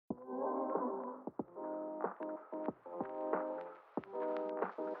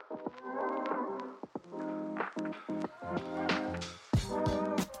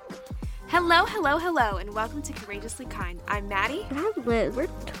Hello, hello, hello, and welcome to Courageously Kind. I'm Maddie. And I'm Liz. We're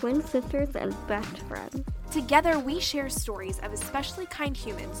twin sisters and best friends. Together, we share stories of especially kind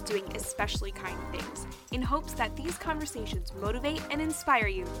humans doing especially kind things, in hopes that these conversations motivate and inspire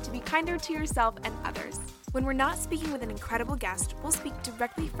you to be kinder to yourself and others. When we're not speaking with an incredible guest, we'll speak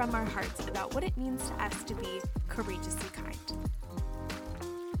directly from our hearts about what it means to us to be courageously kind.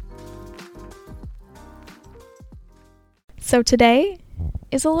 So today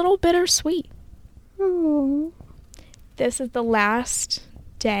is a little bittersweet. Oh. This is the last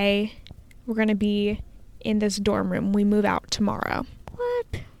day we're going to be in this dorm room. We move out tomorrow.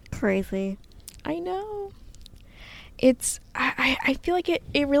 What? Crazy. I know. I feel like it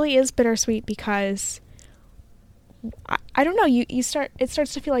really is bittersweet because I don't know, it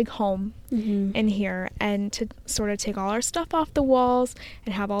starts to feel like home in here, and to sort of take all our stuff off the walls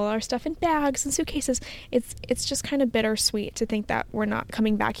and have all our stuff in bags and suitcases. It's just kind of bittersweet to think that we're not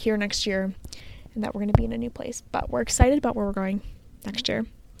coming back here next year and that we're going to be in a new place, but we're excited about where we're going next year.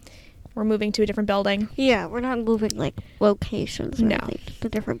 We're moving to a different building. Yeah, we're not moving like locations or anything. It's a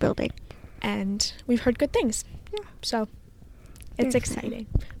different building. And we've heard good things. Yeah. So it's exciting,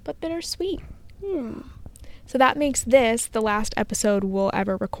 but bittersweet. Yeah. So that makes this the last episode we'll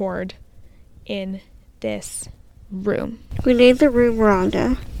ever record in this room. We named the room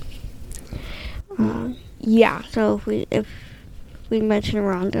Rhonda. Yeah. So if we mention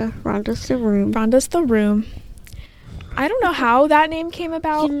Rhonda, Rhonda's the room. Rhonda's the room. I don't know how that name came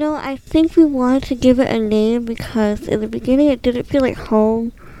about. You know, I think we wanted to give it a name because in the beginning it didn't feel like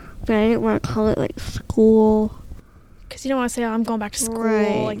home, but I didn't want to call it like school. Because you don't want to say, oh, I'm going back to school.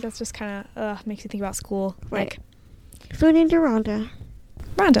 Right. Like, that's just kind of, makes you think about school. Right. So we named her Rhonda.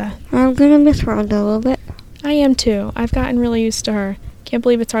 Rhonda. I'm going to miss Rhonda a little bit. I am too. I've gotten really used to her. Can't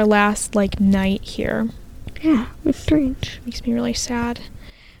believe it's our last, night here. Yeah, it's strange. Makes me really sad.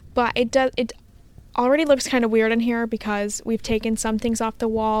 But it already looks kind of weird in here because we've taken some things off the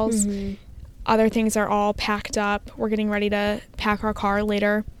walls. Mm-hmm. Other things are all packed up. We're getting ready to pack our car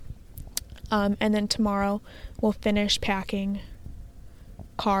later. And then tomorrow we'll finish packing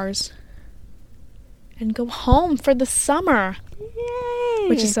cars and go home for the summer. Yay!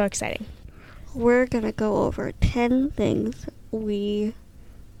 Which is so exciting. We're going to go over 10 things we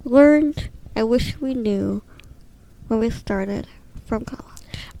learned, I wish we knew when we started from college.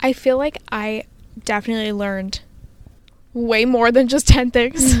 I feel like I definitely learned way more than just 10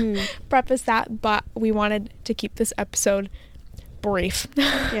 things. Mm-hmm. Preface that, but we wanted to keep this episode brief.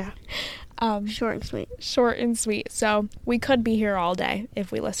 Yeah. Short and sweet. Short and sweet. So we could be here all day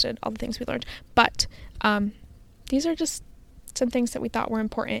if we listed all the things we learned. But these are just some things that we thought were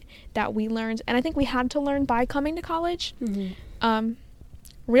important that we learned. And I think we had to learn by coming to college. Mm-hmm.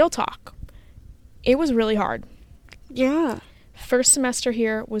 Real talk. It was really hard. Yeah. First semester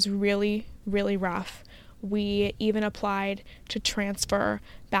here was really, really rough. We even applied to transfer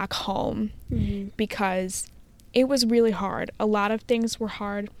back home because it was really hard. A lot of things were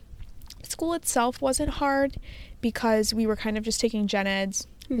hard. School itself wasn't hard because we were kind of just taking gen eds.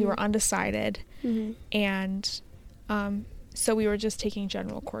 We were undecided. And so we were just taking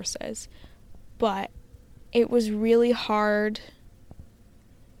general courses. But it was really hard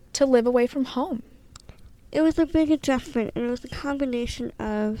to live away from home. It was a big adjustment, and it was a combination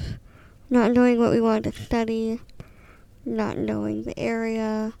of not knowing what we wanted to study, not knowing the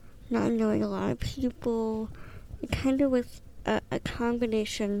area, not knowing a lot of people. It kind of was a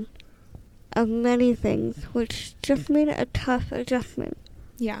combination of many things, which just made it a tough adjustment.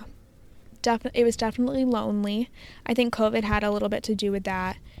 Yeah. It was definitely lonely. I think COVID had a little bit to do with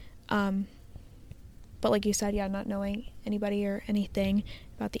that. But like you said, yeah, not knowing anybody or anything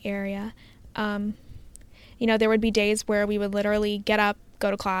about the area. There would be days where we would literally get up,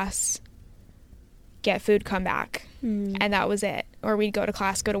 go to class, get food, come back. And that was it. Or we'd go to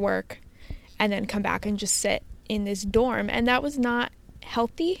class, go to work, and then come back and just sit in this dorm. And that was not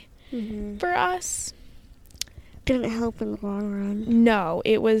healthy for us. Didn't help in the long run. No,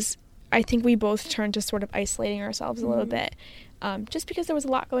 it was, I think we both turned to sort of isolating ourselves a little bit. Just because there was a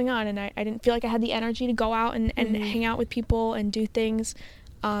lot going on, and I didn't feel like I had the energy to go out and hang out with people and do things.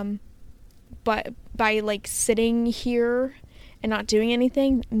 But by sitting here and not doing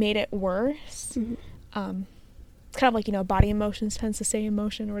anything made it worse. It's kind of like, body emotions tends to say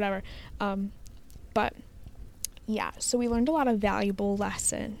emotion or whatever. But yeah, so we learned a lot of valuable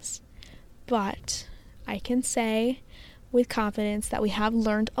lessons. But I can say with confidence that we have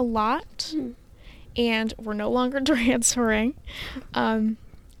learned a lot. And we're no longer transferring. We're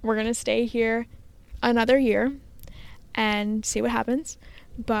going to stay here another year and see what happens.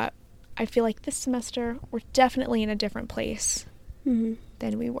 But I feel like this semester we're definitely in a different place than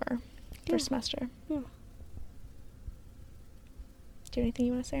we were. first semester. Yeah. Do you have anything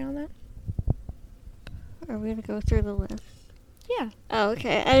you want to say on that? Are we going to go through the list? Yeah. Oh,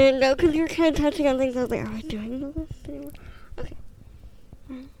 okay. I didn't know because you were kind of touching on things. I was like, are we doing the list anymore? Okay.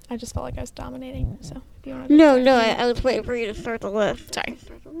 I just felt like I was dominating, so if you want to... No, I was waiting for you to start the list. Sorry.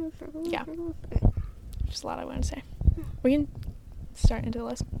 Start the list. Yeah. Start the list. Okay. Just a lot I wanted to say. We can start into the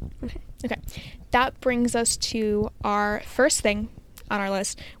list. Okay. Okay. That brings us to our first thing on our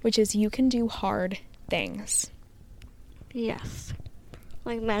list, which is you can do hard things. Yes.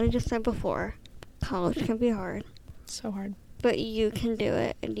 Like Maddie just said before, college can be hard. So hard. But you can do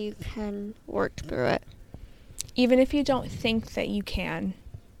it, and you can work through it. Even if you don't think that you can,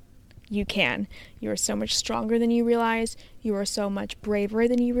 you can. You are so much stronger than you realize. You are so much braver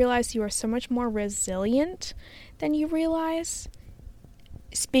than you realize. You are so much more resilient than you realize.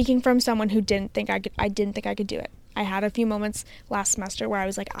 Speaking from someone who didn't think I could do it. I had a few moments last semester where I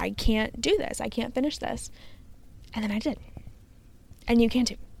was like, I can't do this. I can't finish this. And then I did. And you can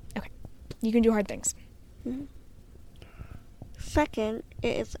too. Okay. You can do hard things. Mm-hmm. Second,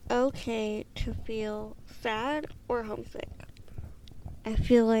 it is okay to feel sad or homesick. I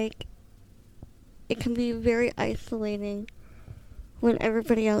feel like it can be very isolating when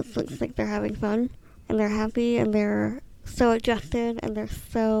everybody else looks like they're having fun and they're happy and they're so adjusted and they're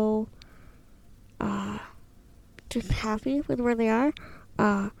so just happy with where they are.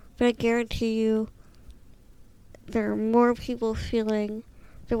 But I guarantee you there are more people feeling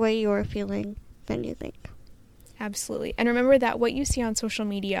the way you're feeling than you think. Absolutely. And remember that what you see on social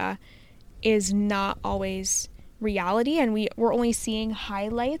media is not always reality, and we're only seeing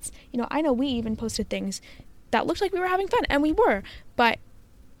highlights. You know, I know we even posted things that looked like we were having fun, and we were, but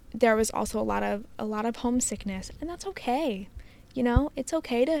there was also a lot of homesickness, and that's okay. You know, it's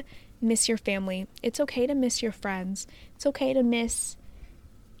okay to miss your family. It's okay to miss your friends. It's okay to miss,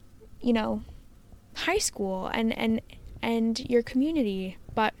 you know, high school and your community,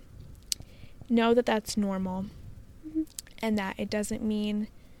 but know that that's normal. And that it doesn't mean,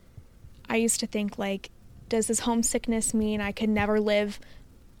 I used to think like, does this homesickness mean I could never live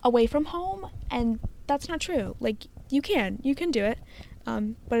away from home? And that's not true. Like, you can do it,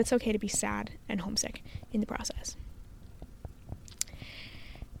 but it's okay to be sad and homesick in the process.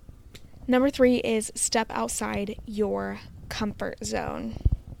 Number 3 is step outside your comfort zone.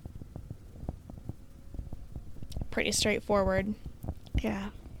 Pretty straightforward. Yeah.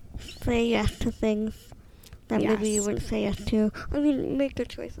 Say yes to things that maybe you wouldn't say yes to. I mean, make good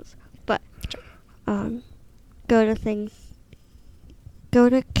choices. But go to things. Go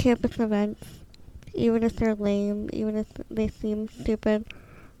to campus events, even if they're lame, even if they seem stupid.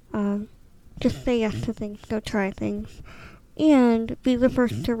 Just say yes to things. Go try things. And be the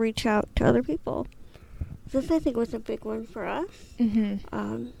first to reach out to other people. This, I think, was a big one for us.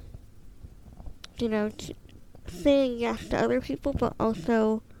 Mm-hmm. You know, saying yes to other people, but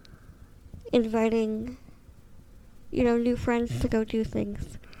also inviting, you know, new friends to go do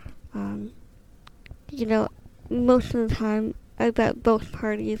things. You know, most of the time, I bet both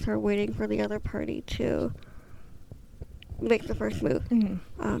parties are waiting for the other party to make the first move.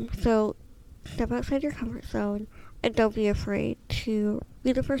 Mm-hmm. So, step outside your comfort zone, and don't be afraid to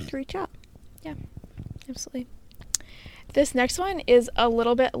be the first to reach out. Yeah, absolutely. This next one is a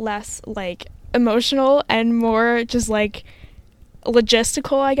little bit less, like, emotional and more just, like,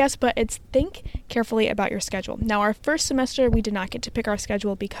 logistical, I guess, but it's think carefully about your schedule. Now, our first semester, we did not get to pick our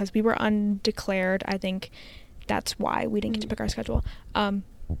schedule because we were undeclared. I think that's why we didn't get to pick our schedule.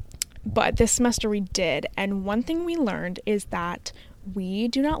 But this semester we did, and one thing we learned is that we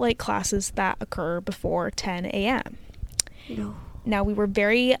do not like classes that occur before 10 a.m. No. Now, we were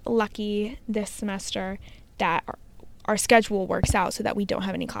very lucky this semester that our schedule works out so that we don't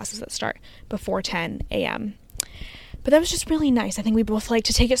have any classes that start before 10 a.m. But that was just really nice. I think we both like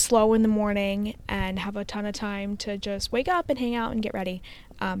to take it slow in the morning and have a ton of time to just wake up and hang out and get ready.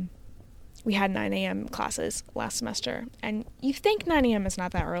 We had 9 a.m. classes last semester, and you think 9 a.m. is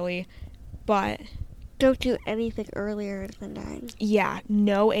not that early, but... Don't do anything earlier than 9. Yeah,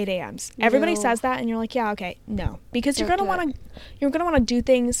 no 8 a.m.s. Everybody says that, and you're like, yeah, okay, no. Because you're gonna want to do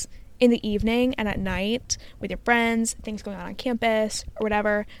things in the evening and at night with your friends, things going on campus, or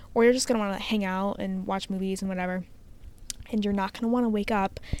whatever, or you're just gonna want to hang out and watch movies and whatever. And you're not going to want to wake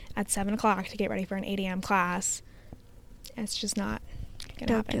up at 7 o'clock to get ready for an 8 a.m. class. It's just not going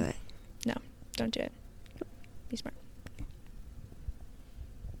to happen. Don't do it. No, don't do it. Be smart.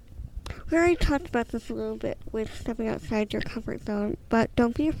 We already talked about this a little bit with stepping outside your comfort zone, but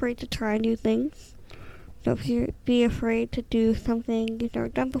don't be afraid to try new things. Don't be afraid to do something you've never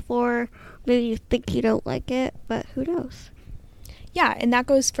done before. Maybe you think you don't like it, but who knows? Yeah, and that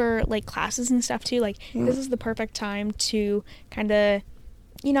goes for like classes and stuff too. Like this is the perfect time to kind of,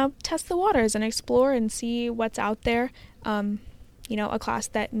 test the waters and explore and see what's out there. A class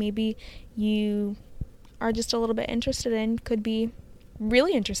that maybe you are just a little bit interested in could be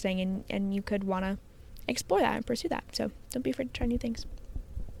really interesting, and you could want to explore that and pursue that. So don't be afraid to try new things.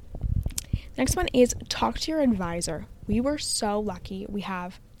 Next one is talk to your advisor. We were so lucky. We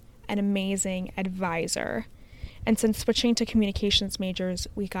have an amazing advisor. And since switching to communications majors,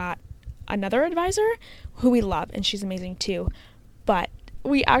 we got another advisor who we love, and she's amazing too. But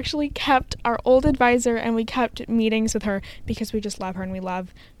we actually kept our old advisor, and we kept meetings with her because we just love her, and we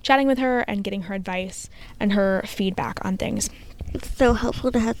love chatting with her and getting her advice and her feedback on things. It's so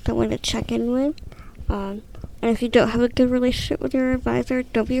helpful to have someone to check in with. And if you don't have a good relationship with your advisor,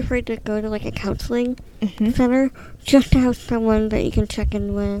 don't be afraid to go to like a counseling center just to have someone that you can check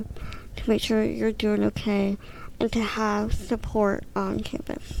in with to make sure you're doing okay and to have support on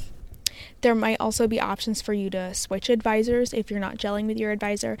campus. There might also be options for you to switch advisors if you're not gelling with your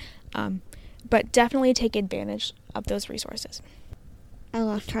advisor, but definitely take advantage of those resources. I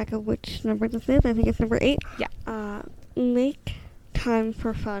lost track of which number this is. I think it's number 8. Yeah. Make time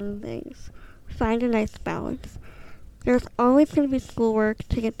for fun things. Find a nice balance. There's always going to be schoolwork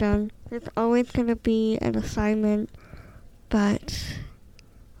to get done. There's always going to be an assignment, but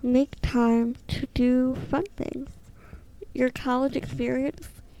make time to do fun things. Your college experience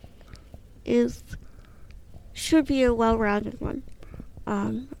should be a well-rounded one.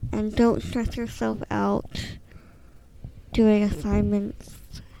 And don't stress yourself out doing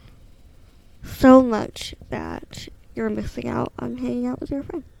assignments so much that you're missing out on hanging out with your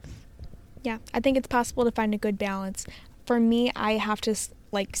friends. Yeah, I think it's possible to find a good balance. For me, I have to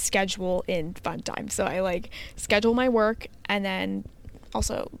schedule in fun time. So I schedule my work, and then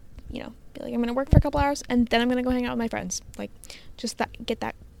also, be like, I'm going to work for a couple hours, and then I'm going to go hang out with my friends. Just that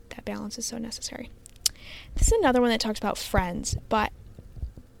balance is so necessary. This is another one that talks about friends, but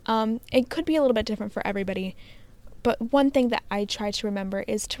it could be a little bit different for everybody. But one thing that I try to remember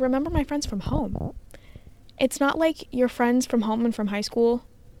is to remember my friends from home. It's not like your friends from home and from high school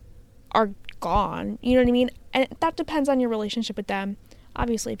are gone, you know what I mean? And that depends on your relationship with them.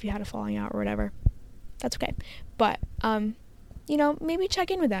 Obviously, if you had a falling out or whatever, that's okay. But, maybe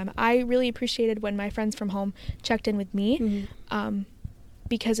check in with them. I really appreciated when my friends from home checked in with me,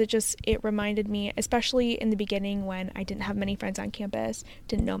 because it reminded me, especially in the beginning when I didn't have many friends on campus,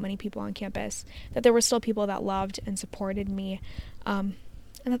 didn't know many people on campus, that there were still people that loved and supported me, and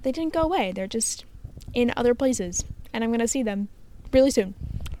that they didn't go away. They're just in other places, and I'm going to see them really soon.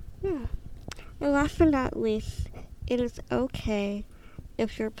 Yeah. And last but not least, it is okay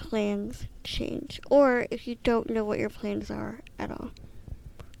if your plans change, or if you don't know what your plans are at all.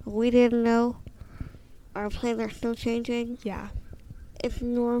 We didn't know. Our plans are still changing. Yeah. It's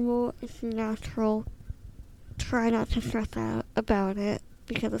normal. It's natural. Try not to stress out about it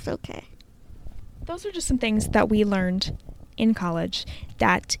because it's okay. Those are just some things that we learned in college,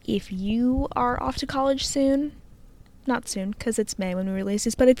 that if you are off to college soon, not soon because it's May when we release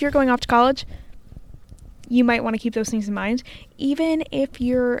this, but if you're going off to college, you might want to keep those things in mind. Even if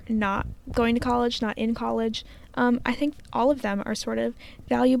you're not going to college, not in college, I think all of them are sort of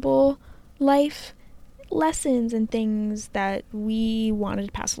valuable life lessons and things that we wanted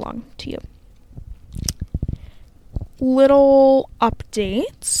to pass along to you. Little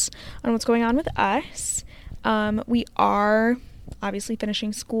updates on what's going on with us. We are obviously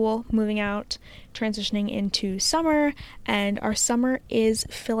finishing school, moving out, transitioning into summer, and our summer is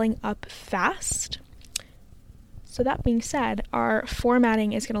filling up fast. So that being said, our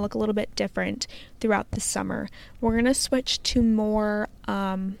formatting is going to look a little bit different throughout the summer. We're going to switch to more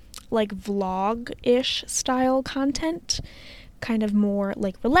vlog-ish style content, kind of more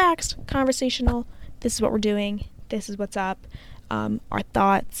relaxed, conversational. This is what we're doing. This is what's up. Our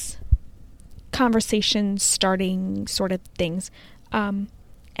thoughts, conversations starting sort of things, and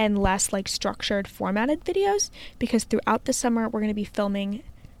less structured formatted videos, because throughout the summer we're going to be filming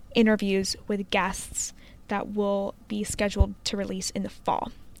interviews with guests that will be scheduled to release in the fall.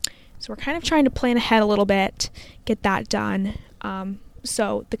 So we're kind of trying to plan ahead a little bit, get that done.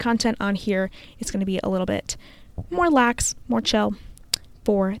 So the content on here is going to be a little bit more lax, more chill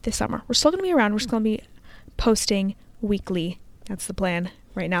for the summer. We're still going to be around. We're still going to be posting weekly. That's the plan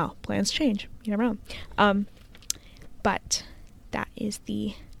right now. Plans change. You never know. But that is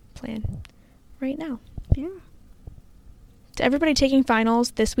the plan right now. Yeah. To everybody taking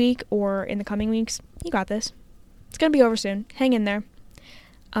finals this week or in the coming weeks, you got this. It's going to be over soon. Hang in there.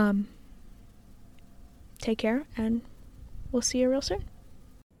 Take care, and we'll see you real soon.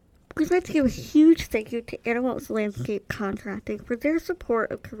 We'd like to give a huge thank you to Anna Waltz Landscape Contracting for their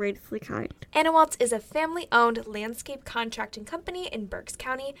support of Courageously Kind. Anna Waltz is a family-owned landscape contracting company in Berks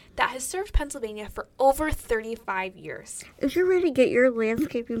County that has served Pennsylvania for over 35 years. If you're ready to get your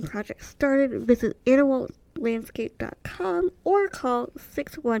landscaping project started, visit annawaltzlandscape.com or call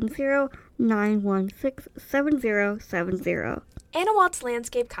 610-916-7070. Anna Waltz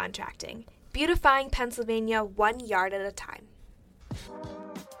Landscape Contracting, beautifying Pennsylvania 1 yard at a time.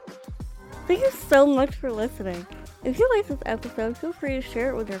 Thank you so much for listening. If you like this episode, feel free to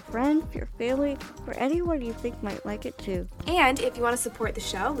share it with your friends, your family, or anyone you think might like it too. And if you want to support the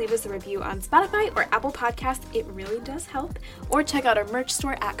show, leave us a review on Spotify or Apple Podcasts. It really does help. Or check out our merch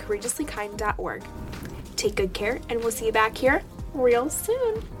store at courageouslykind.org. Take good care, and we'll see you back here real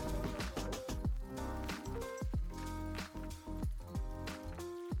soon.